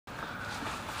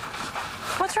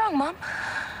wrong, Mom?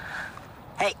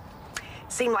 Hey,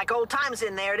 seemed like old times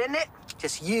in there, didn't it?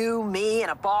 Just you, me,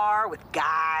 and a bar with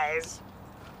guys.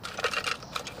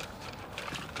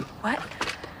 What?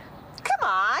 Come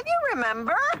on, you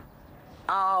remember.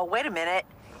 Oh, wait a minute.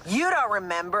 You don't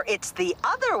remember. It's the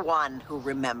other one who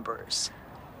remembers.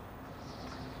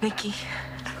 Nikki.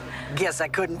 Guess I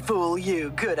couldn't fool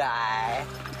you, could I?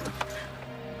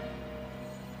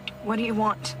 What do you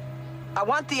want? I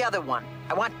want the other one.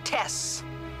 I want Tess.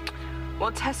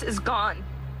 Well, Tess is gone.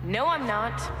 No, I'm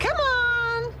not. Come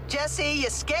on! Jessie, you're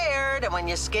scared, and when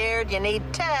you're scared, you need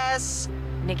Tess.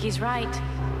 Nikki's right.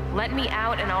 Let me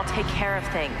out and I'll take care of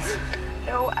things.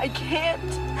 No, I can't.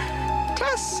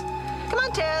 Tess! Come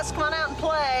on, Tess. Come on out and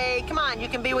play. Come on, you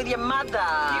can be with your mother. You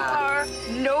are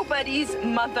nobody's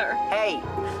mother. Hey,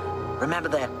 remember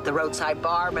the roadside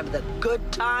bar? Remember the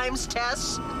good times,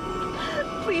 Tess?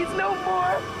 Please, no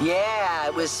more. Yeah,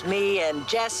 it was me and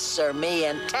Jess, or me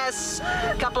and Tess.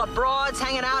 A couple of broads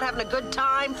hanging out, having a good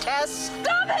time, Tess.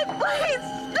 Stop it, please,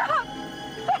 stop.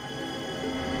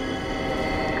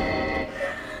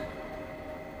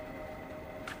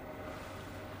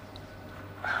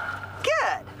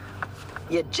 Good.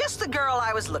 You're just the girl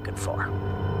I was looking for.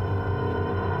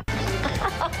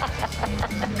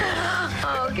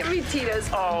 Oh, give me Tito's.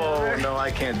 Oh, no, I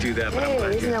can't do that, but I'm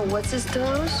glad Isn't that what's his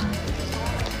toes?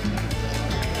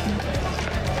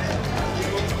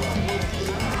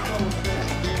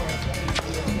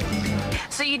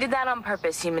 So you did that on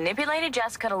purpose. You manipulated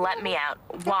Jessica to let me out.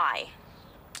 Why?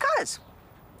 'Cause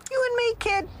you and me,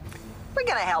 kid, we're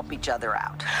gonna help each other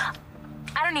out.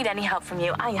 I don't need any help from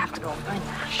you. I have to go find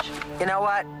Nash. You know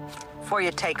what? Before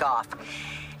you take off,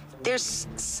 there's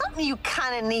something you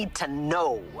kind of need to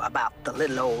know about the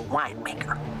little old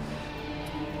winemaker.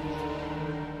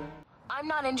 I'm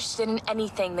not interested in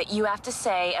anything that you have to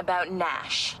say about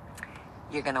Nash.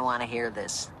 You're gonna want to hear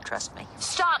this, trust me.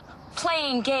 Stop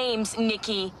playing games,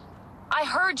 Nikki. I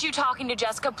heard you talking to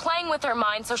Jessica, playing with her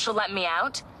mind so she'll let me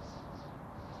out.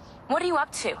 What are you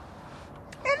up to? In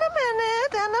a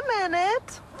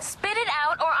minute. Spit it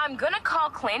out or I'm gonna call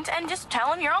Clint and just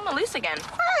tell him you're on the loose again.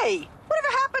 Hey,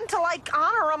 whatever happened to, like,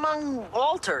 honor among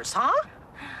alters, huh?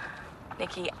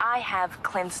 Nikki, I have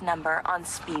Clint's number on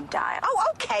speed dial. Oh,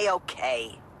 okay.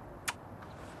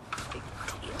 Big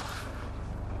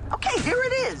deal. Okay, here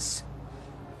it is.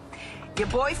 Your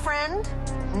boyfriend,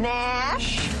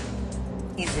 Nash,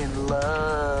 is in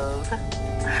love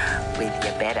with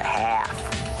your better half.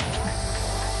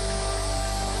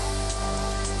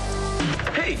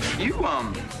 Hey, you,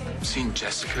 seen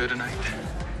Jessica tonight?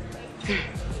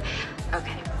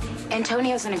 Okay.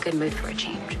 Antonio's in a good mood for a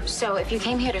change. So if you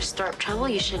came here to stir up trouble,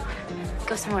 you should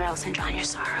go somewhere else and drown your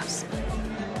sorrows.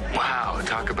 Wow,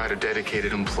 talk about a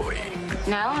dedicated employee.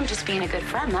 No, I'm just being a good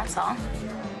friend, that's all.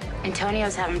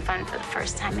 Antonio's having fun for the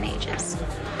first time in ages.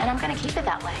 And I'm gonna keep it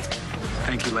that way.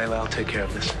 Thank you, Layla. I'll take care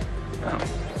of this.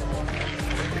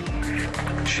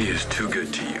 She is too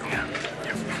good to you. Yeah.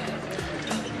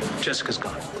 Jessica's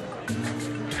gone.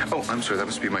 Oh, I'm sorry. That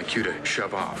must be my cue to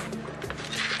shove off.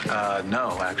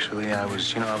 No, actually, I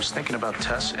was thinking about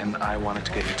Tess, and I wanted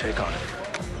to get your take on it.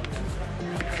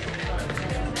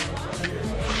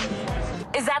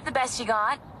 Is that the best you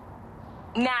got?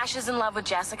 Nash is in love with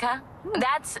Jessica?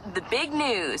 That's the big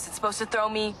news. It's supposed to throw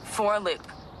me for a loop.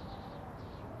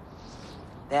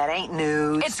 That ain't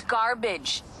news. It's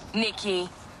garbage, Nikki.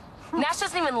 Nash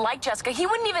doesn't even like Jessica. He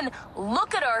wouldn't even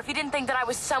look at her if he didn't think that I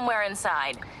was somewhere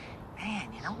inside.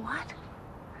 Man, you know what?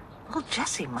 Little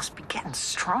Jessie must be getting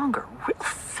stronger real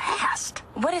fast.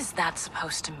 What is that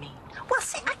supposed to mean? Well,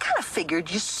 see, I kind of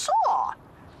figured you saw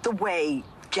the way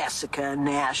Jessica and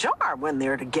Nash are when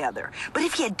they're together. But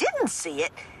if you didn't see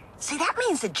it, see, that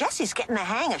means that Jessie's getting the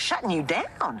hang of shutting you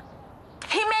down.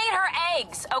 He made her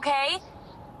eggs, okay?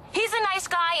 He's a nice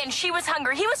guy and she was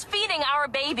hungry. He was feeding our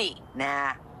baby.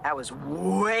 Nah, that was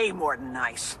way more than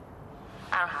nice.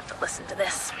 I don't have to listen to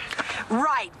this.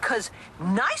 Right, because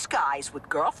nice guys with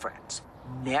girlfriends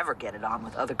never get it on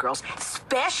with other girls,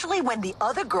 especially when the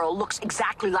other girl looks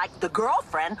exactly like the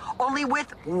girlfriend, only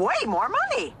with way more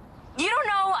money. You don't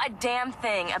know a damn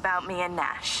thing about me and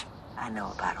Nash. I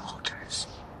know about alters.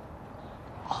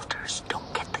 Alters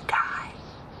don't get the guy.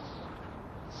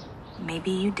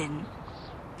 Maybe you didn't.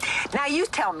 Now you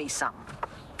tell me something.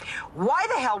 Why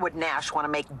the hell would Nash want to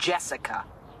make Jessica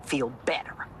feel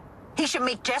better? He should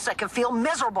make Jessica feel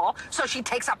miserable so she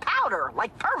takes a powder,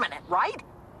 like permanent, right?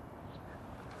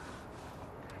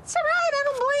 It's all right, I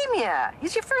don't blame you.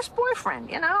 He's your first boyfriend,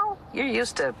 you know? You're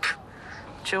used to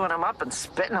chewing him up and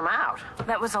spitting him out.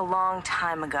 That was a long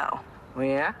time ago. Oh,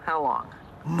 yeah? How long?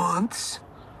 Months?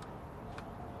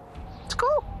 It's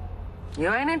cool.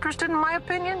 You ain't interested in my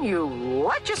opinion? You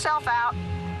let yourself out,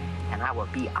 and I will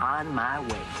be on my way.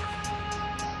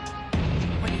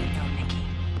 What do you know, Nikki?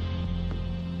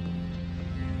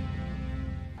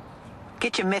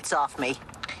 Get your mitts off me.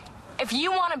 If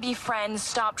you want to be friends,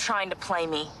 stop trying to play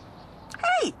me.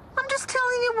 Hey, I'm just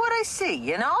telling you what I see,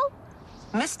 you know?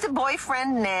 Mr.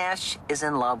 Boyfriend Nash is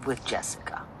in love with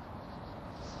Jessica.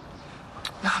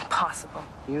 Not possible.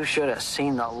 You should have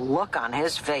seen the look on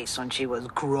his face when she was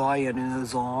crying in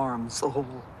his arms. Oh.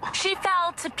 She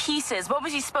fell to pieces. What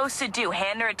was he supposed to do?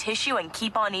 Hand her a tissue and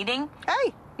keep on eating?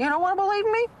 Hey, you don't want to believe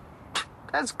me?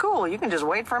 That's cool. You can just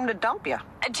wait for him to dump you.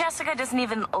 Jessica doesn't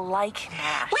even like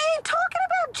Nash. We ain't talking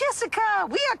about Jessica.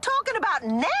 We are talking about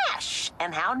Nash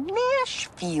and how Nash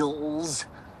feels.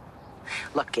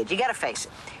 Look, kid, you gotta face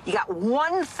it. You got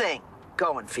one thing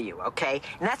going for you, okay?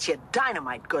 And that's your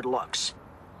dynamite good looks.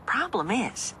 Problem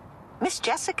is, Miss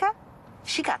Jessica,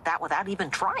 she got that without even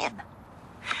trying.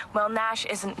 Well, Nash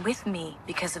isn't with me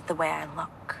because of the way I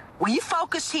look. Will you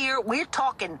focus here? We're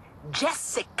talking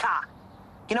Jessica.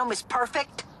 You know, Miss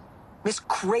Perfect? Miss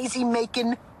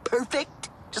Crazy-making perfect?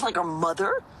 Just like her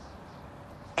mother?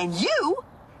 And you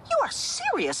are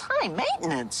serious high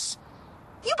maintenance.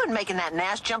 You've been making that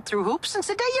Nash jump through hoops since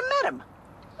the day you met him.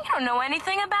 You don't know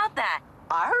anything about that.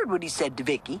 I heard what he said to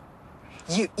Vicky.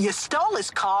 You stole his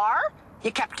car?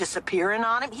 You kept disappearing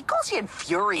on him? He calls you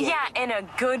infuriating. Yeah, in a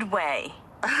good way.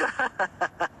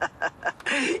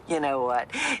 You know what?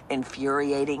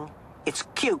 Infuriating? It's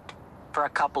cute for a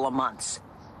couple of months.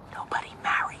 Nobody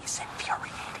marries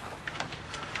infuriating.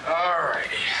 All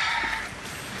righty.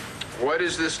 What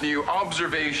is this new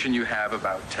observation you have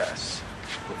about Tess?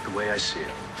 Look, the way I see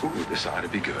it, Ooh, this ought to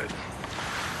be good.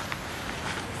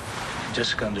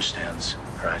 Jessica understands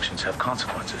her actions have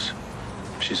consequences.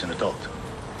 She's an adult.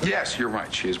 Yes, you're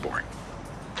right. She is boring.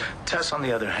 Tess, on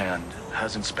the other hand,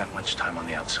 hasn't spent much time on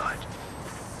the outside.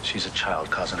 She's a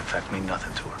child. Cause and effect mean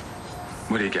nothing to her.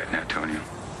 What are you getting at, Antonio?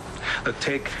 Look,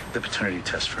 take the paternity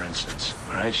test, for instance.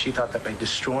 All right? She thought that by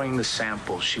destroying the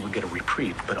sample, she would get a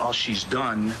reprieve. But all she's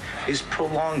done is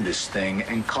prolong this thing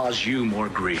and cause you more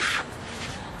grief.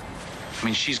 I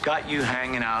mean, she's got you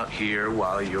hanging out here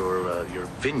while your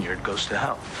vineyard goes to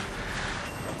hell.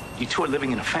 You two are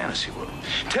living in a fantasy world.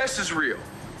 Tess is real.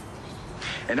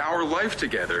 And our life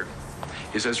together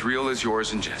is as real as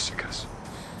yours and Jessica's.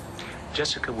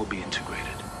 Jessica will be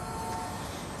integrated.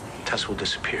 Tess will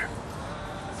disappear.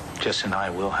 Jess and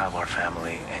I will have our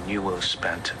family, and you will have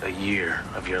spent a year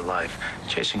of your life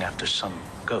chasing after some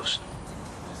ghost.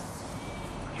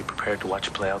 You prepared to watch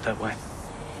it play out that way?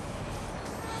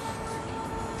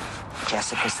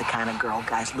 Jessica's the kind of girl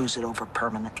guys lose it over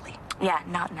permanently. Yeah,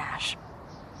 not Nash.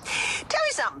 Tell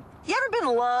me something. You ever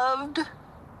been loved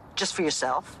just for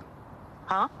yourself?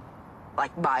 Huh?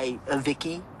 Like by a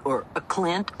Vicky or a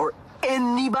Clint or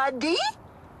anybody?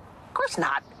 Of course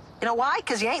not. You know why?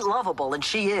 Because you ain't lovable, and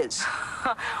she is.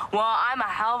 Well, I'm a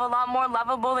hell of a lot more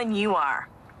lovable than you are.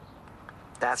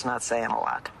 That's not saying a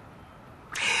lot.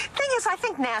 Thing is, I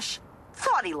think Nash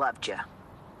thought he loved you.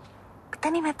 But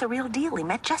then he met the real deal. He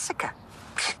met Jessica.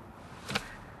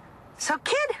 So,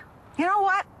 kid, you know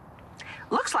what?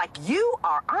 Looks like you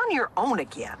are on your own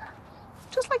again.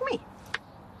 Just like me.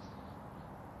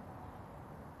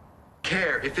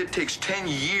 Care if it takes 10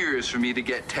 years for me to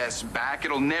get Tess back,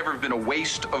 it'll never have been a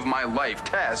waste of my life.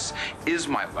 Tess is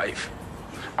my life.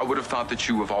 I would have thought that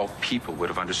you, of all people, would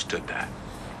have understood that.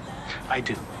 I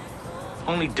do.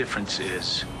 Only difference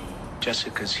is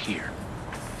Jessica's here.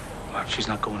 She's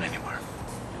not going anywhere.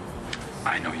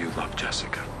 I know you love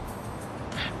Jessica.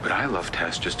 But I love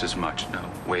Tess just as much. No,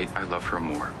 wait, I love her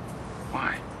more.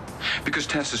 Why? Because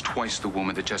Tess is twice the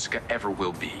woman that Jessica ever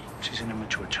will be. She's an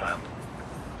immature child.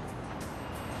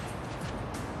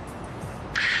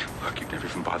 Look, you've never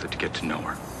even bothered to get to know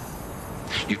her.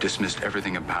 You've dismissed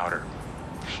everything about her.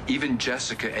 Even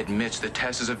Jessica admits that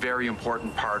Tess is a very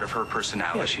important part of her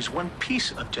personality. Yeah, she's one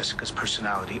piece of Jessica's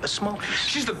personality, a small piece.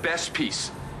 She's the best piece.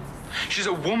 She's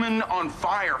a woman on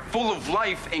fire, full of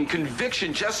life and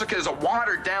conviction. Jessica is a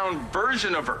watered-down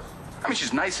version of her. I mean,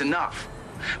 she's nice enough.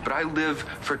 But I live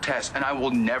for Tess, and I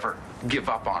will never give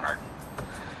up on her.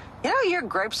 You know, your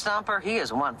grape stomper, he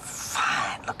is one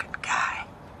fine-looking guy.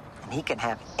 And he can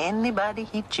have anybody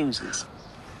he chooses.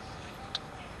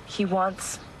 He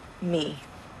wants me.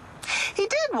 He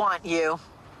did want you.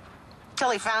 Till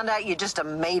he found out you're just a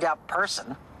made-up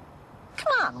person.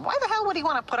 Come on, why the hell would he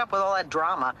want to put up with all that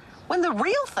drama when the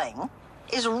real thing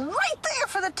is right there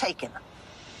for the taking?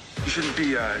 You shouldn't be,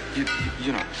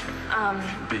 you know.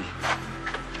 Be.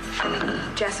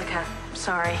 Jessica,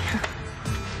 sorry.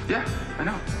 Yeah, I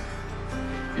know.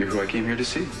 You're who I came here to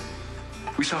see.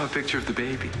 We saw a picture of the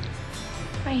baby.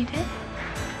 Oh, you did?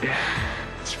 Yeah,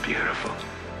 it's beautiful.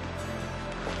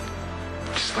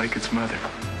 Just like its mother.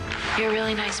 You're a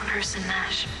really nice person,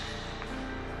 Nash.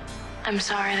 I'm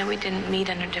sorry that we didn't meet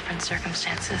under different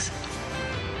circumstances.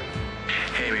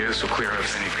 Hey, maybe this will clear up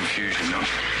any confusion, though.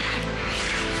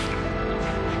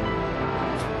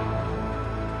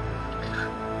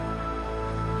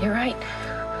 You're right.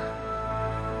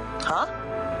 Huh?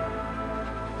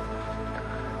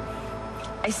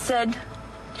 I said,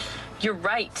 you're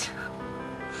right.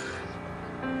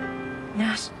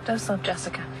 Nash does love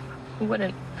Jessica. Who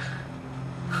wouldn't?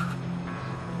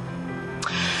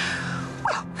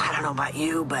 Well, I don't know about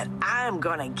you, but I'm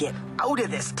gonna get out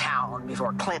of this town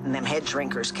before Clint and them head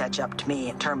shrinkers catch up to me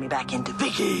and turn me back into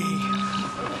Vicky.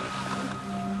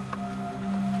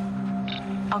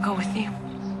 I'll go with you.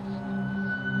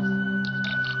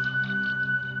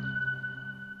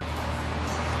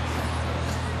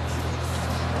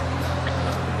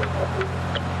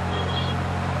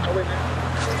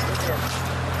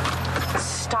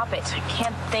 Stop it. I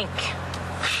can't think.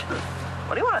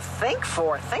 What do you want to think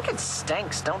for? Thinking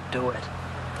stinks. Don't do it.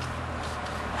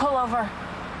 Pull over.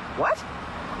 What?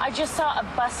 I just saw a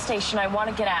bus station. I want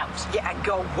to get out. Yeah,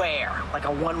 go where? Like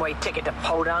a one-way ticket to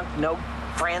Podunk? No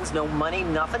friends, no money,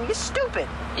 nothing? You stupid.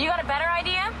 You got a better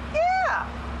idea? Yeah.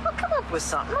 I'll come up with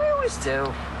something. I always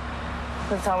do.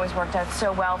 It's always worked out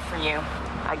so well for you.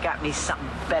 I got me something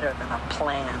better than a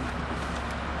plan.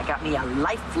 I got me a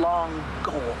lifelong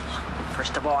goal.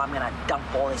 First of all, I'm gonna dump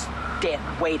all this dead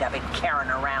weight I've been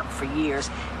carrying around for years,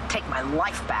 take my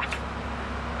life back.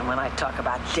 And when I talk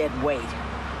about dead weight,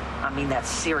 I mean that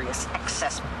serious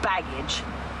excess baggage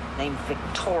named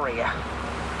Victoria.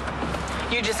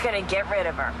 You're just gonna get rid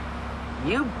of her.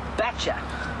 You betcha.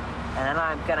 And then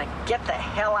I'm gonna get the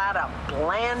hell out of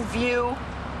Blandview.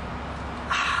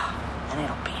 And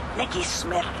it'll be Nikki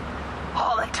Smith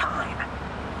all the time.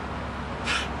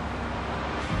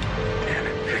 Damn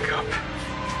it, pick up.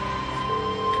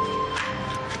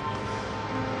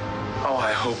 Oh,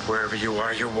 I hope wherever you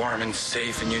are, you're warm and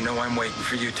safe, and you know I'm waiting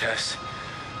for you, Tess.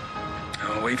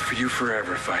 I'll wait for you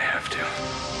forever if I have to.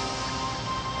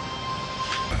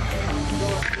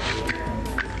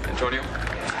 Antonio,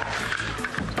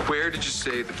 where did you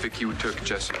say that Vicky took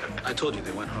Jessica? I told you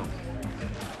they went home.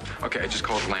 Okay, I just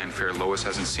called Landfair. Lois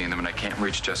hasn't seen them, and I can't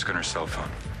reach Jessica on her cell phone.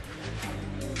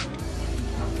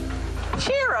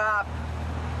 Cheer up.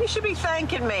 You should be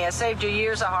thanking me. I saved you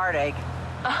years of heartache.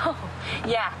 Oh,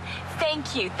 yeah.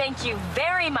 Thank you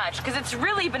very much, because it's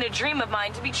really been a dream of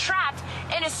mine to be trapped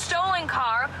in a stolen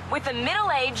car with a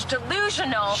middle-aged,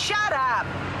 delusional... Shut up!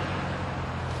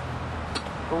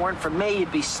 If it weren't for me,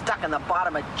 you'd be stuck in the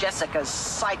bottom of Jessica's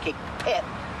psychic pit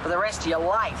for the rest of your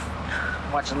life.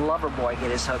 Watching Loverboy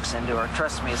get his hooks into her.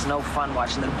 Trust me, it's no fun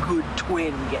watching the good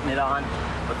twin getting it on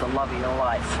with the love of your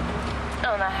life.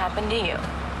 Oh, that happened to you.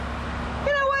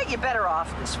 You know what? You're better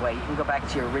off this way. You can go back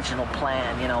to your original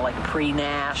plan, you know, like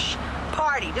pre-Nash.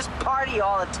 Party, just party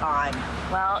all the time.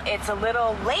 Well, it's a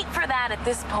little late for that at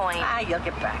this point. You'll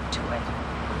get back to it.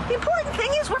 The important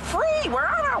thing is we're free. We're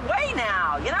on our way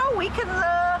now. You know, we can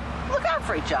look out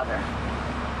for each other.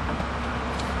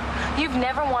 You've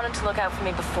never wanted to look out for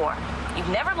me before. You've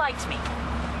never liked me.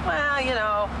 Well, you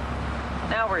know,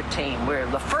 now we're a team. We're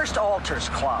the First Alters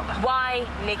Club. Why,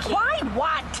 Nikki? Why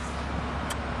what?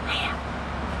 Man,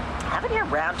 having you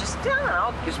around just, I don't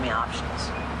know, gives me options.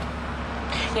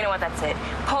 You know what, that's it.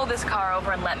 Pull this car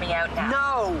over and let me out now.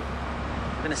 No!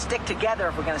 We're gonna stick together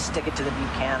if we're gonna stick it to the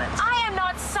Buchanans. I am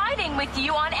not siding with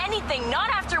you on anything, not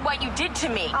after what you did to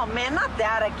me. Oh, man, not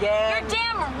that again. You're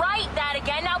damn right that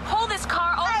again. Now pull this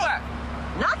car over.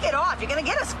 Hey, knock it off. You're gonna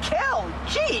get us killed.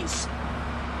 Jeez.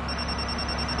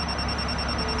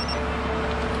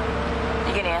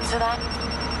 You gonna answer that?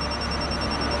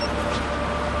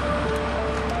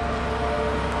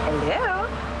 Hello?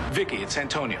 Vicky, it's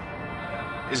Antonio.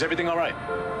 Is everything all right?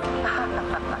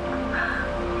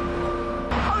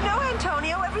 Oh, no,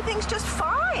 Antonio. Everything's just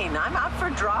fine. I'm out for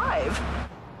a drive.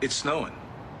 It's snowing.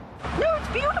 No, it's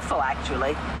beautiful,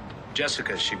 actually.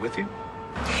 Jessica, is she with you?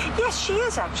 Yes, she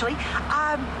is, actually.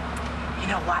 You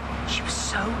know what? She was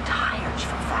so tired she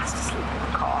fell fast asleep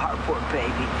in the car, poor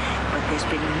baby. But there's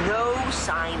been no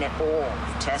sign at all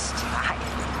of Tess tonight.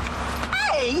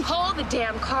 Hey! Pull the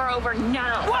damn car over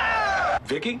now. Whoa!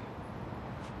 Vicky?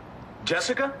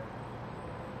 Jessica?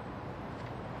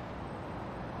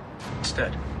 It's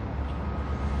dead.